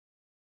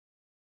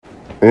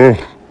Ugh,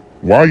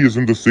 why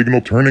isn't the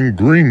signal turning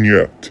green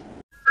yet?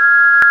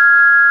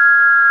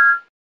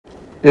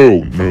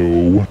 Oh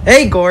no.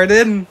 Hey,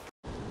 Gordon!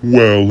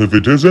 Well, if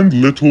it isn't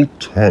little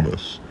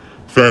Thomas.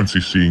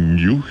 Fancy seeing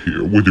you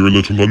here with your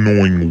little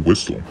annoying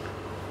whistle.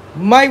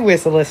 My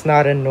whistle is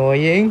not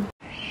annoying.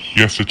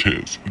 Yes, it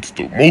is. It's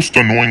the most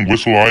annoying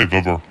whistle I've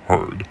ever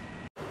heard.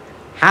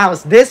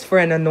 How's this for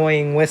an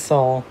annoying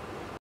whistle?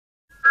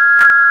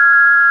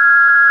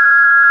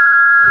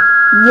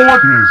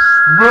 What is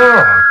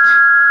that?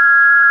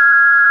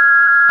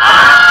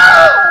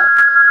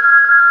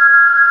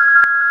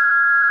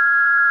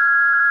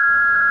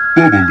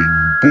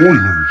 Bubbling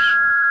boilers.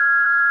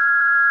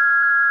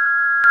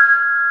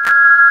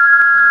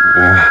 I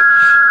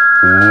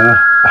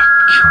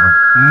can't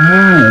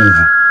move.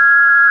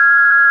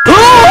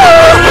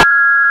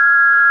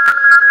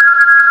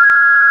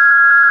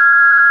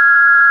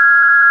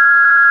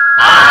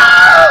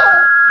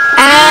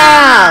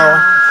 Ow!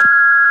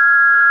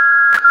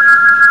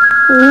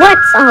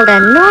 What's all the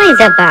noise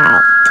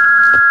about?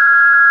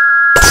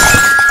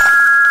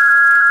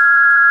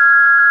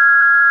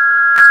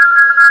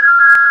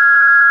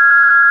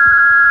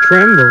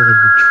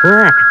 Trembling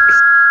tracks.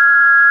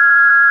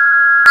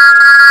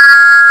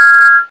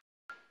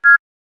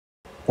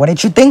 What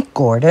did you think,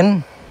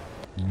 Gordon?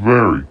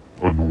 Very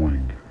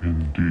annoying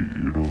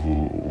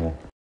indeed.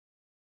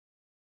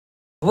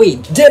 We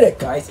did it,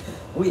 guys!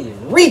 We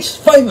reached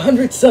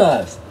 500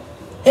 subs!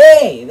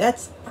 Hey,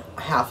 that's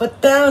half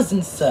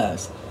 1,000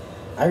 subs!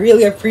 I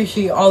really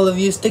appreciate all of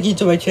you sticking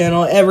to my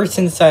channel ever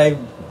since I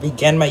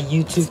began my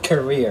YouTube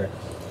career.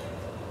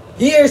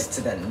 Here's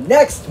to the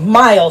next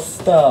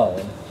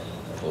milestone!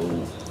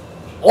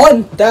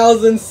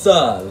 1,000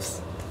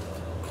 subs!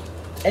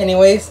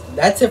 Anyways,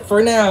 that's it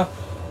for now.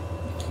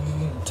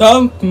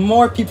 Tell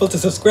more people to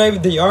subscribe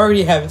if they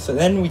already have it, so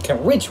then we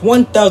can reach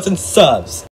 1,000 subs.